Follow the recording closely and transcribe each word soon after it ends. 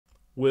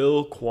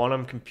Will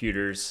quantum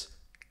computers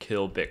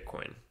kill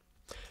Bitcoin?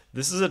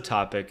 This is a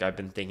topic I've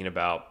been thinking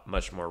about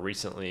much more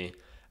recently,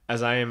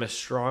 as I am a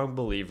strong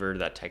believer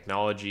that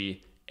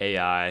technology,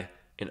 AI,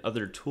 and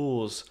other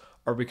tools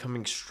are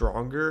becoming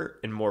stronger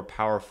and more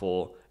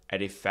powerful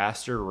at a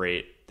faster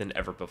rate than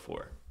ever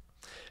before.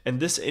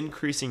 And this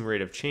increasing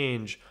rate of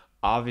change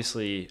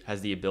obviously has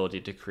the ability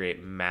to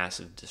create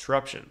massive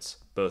disruptions,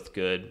 both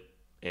good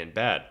and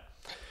bad.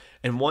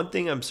 And one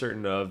thing I'm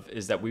certain of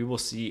is that we will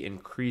see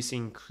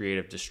increasing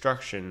creative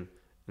destruction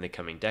in the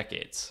coming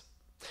decades.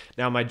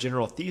 Now, my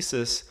general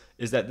thesis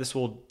is that this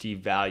will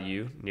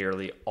devalue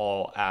nearly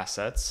all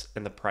assets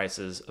and the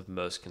prices of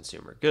most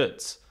consumer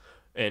goods.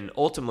 And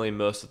ultimately,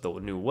 most of the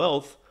new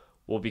wealth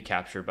will be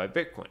captured by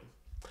Bitcoin.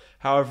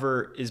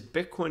 However, is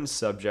Bitcoin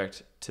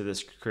subject to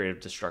this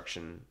creative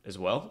destruction as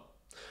well?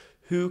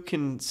 Who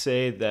can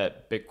say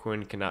that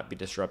Bitcoin cannot be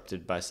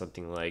disrupted by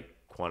something like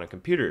quantum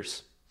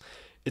computers?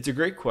 It's a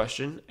great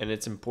question, and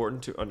it's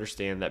important to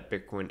understand that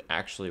Bitcoin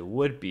actually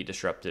would be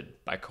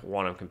disrupted by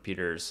quantum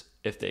computers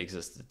if they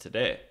existed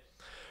today.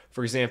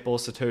 For example,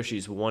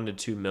 Satoshi's 1 to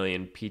 2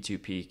 million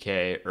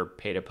P2PK or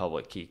pay to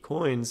public key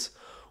coins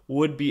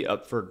would be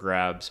up for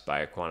grabs by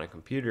a quantum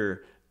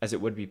computer, as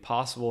it would be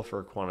possible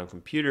for a quantum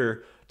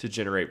computer to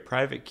generate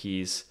private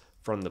keys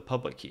from the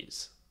public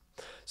keys.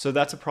 So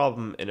that's a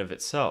problem in of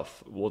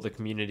itself. Will the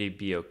community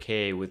be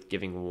okay with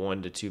giving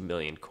 1 to 2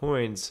 million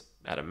coins,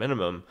 at a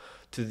minimum,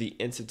 to the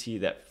entity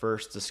that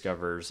first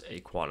discovers a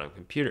quantum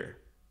computer?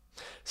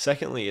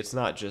 Secondly, it's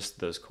not just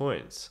those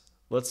coins.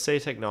 Let's say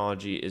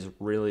technology is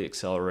really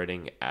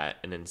accelerating at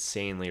an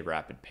insanely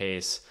rapid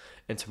pace,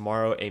 and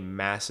tomorrow a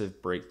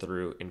massive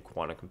breakthrough in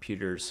quantum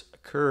computers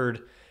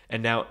occurred,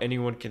 and now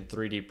anyone can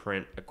 3D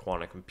print a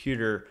quantum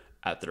computer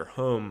at their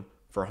home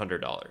for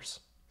 $100.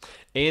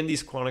 And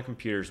these quantum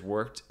computers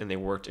worked, and they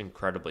worked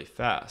incredibly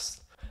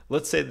fast.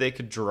 Let's say they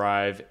could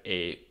derive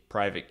a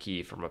private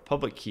key from a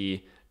public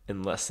key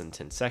in less than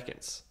 10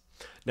 seconds.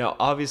 Now,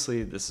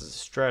 obviously, this is a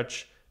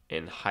stretch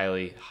and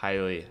highly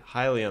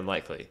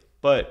unlikely,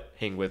 but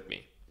hang with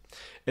me.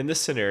 In this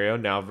scenario,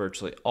 now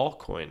virtually all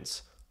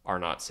coins are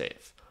not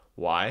safe.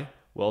 Why?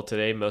 Well,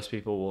 today most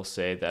people will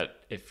say that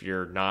if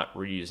you're not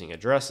reusing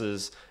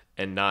addresses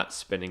and not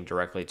spending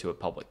directly to a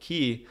public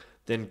key,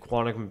 then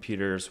quantum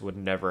computers would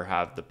never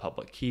have the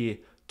public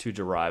key to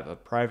derive a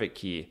private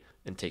key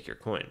and take your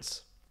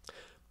coins.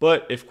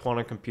 But if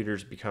quantum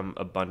computers become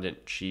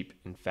abundant, cheap,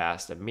 and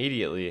fast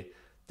immediately,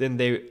 then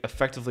they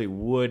effectively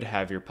would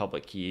have your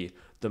public key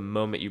the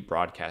moment you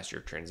broadcast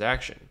your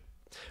transaction,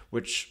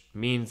 which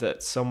means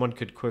that someone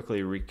could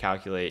quickly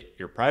recalculate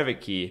your private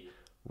key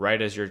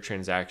right as your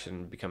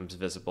transaction becomes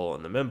visible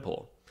in the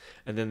mempool.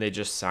 And then they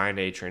just sign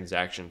a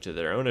transaction to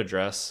their own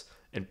address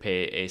and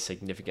pay a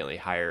significantly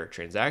higher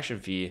transaction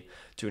fee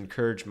to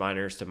encourage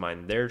miners to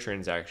mine their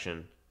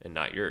transaction and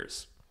not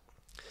yours.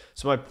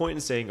 So my point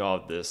in saying all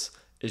of this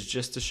is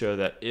just to show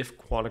that if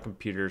quantum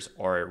computers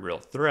are a real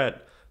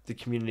threat, the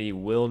community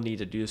will need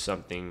to do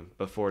something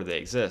before they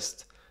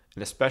exist,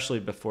 and especially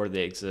before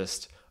they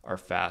exist are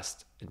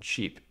fast and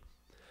cheap.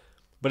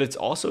 But it's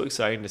also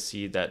exciting to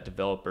see that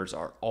developers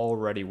are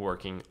already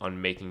working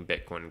on making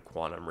Bitcoin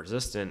quantum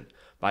resistant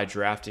by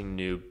drafting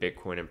new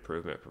Bitcoin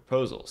improvement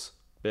proposals,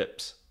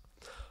 BIPs.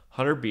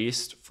 Hunter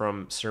Beast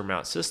from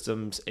Surmount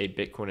Systems, a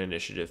Bitcoin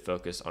initiative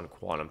focused on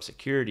quantum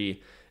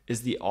security,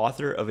 is the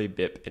author of a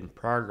BIP in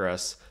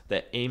progress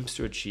that aims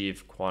to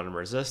achieve quantum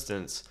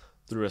resistance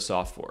through a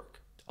soft fork.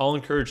 I'll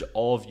encourage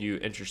all of you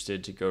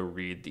interested to go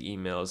read the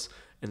emails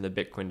in the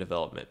Bitcoin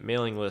development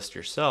mailing list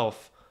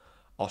yourself.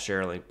 I'll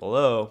share a link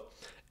below,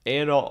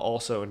 and I'll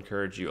also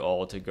encourage you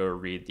all to go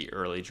read the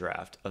early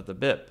draft of the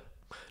BIP.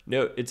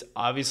 Note, it's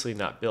obviously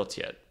not built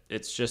yet.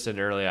 It's just an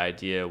early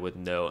idea with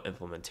no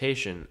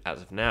implementation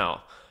as of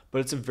now,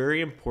 but it's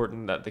very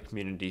important that the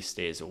community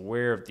stays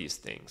aware of these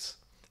things.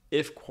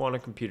 If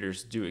quantum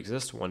computers do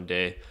exist one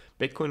day,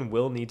 Bitcoin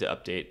will need to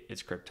update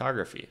its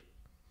cryptography.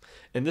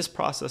 And this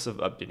process of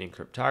updating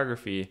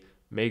cryptography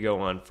may go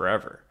on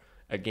forever,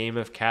 a game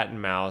of cat and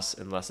mouse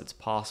unless it's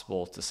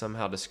possible to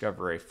somehow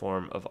discover a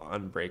form of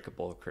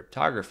unbreakable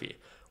cryptography,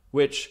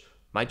 which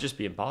might just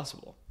be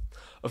impossible.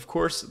 Of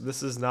course,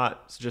 this is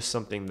not just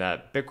something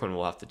that Bitcoin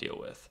will have to deal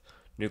with.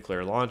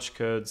 Nuclear launch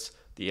codes,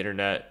 the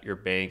internet, your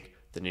bank,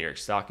 the New York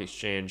Stock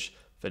Exchange,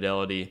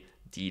 Fidelity,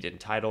 deed and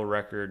title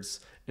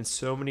records, and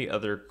so many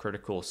other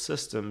critical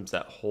systems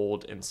that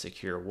hold and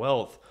secure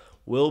wealth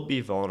will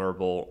be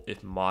vulnerable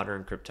if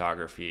modern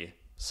cryptography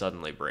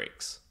suddenly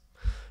breaks.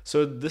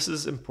 So this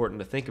is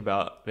important to think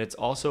about, and it's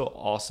also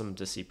awesome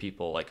to see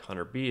people like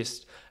Hunter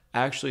Beast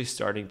actually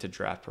starting to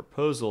draft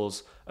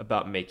proposals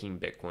about making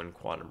Bitcoin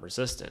quantum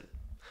resistant.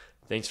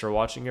 Thanks for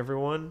watching,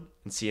 everyone,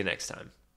 and see you next time.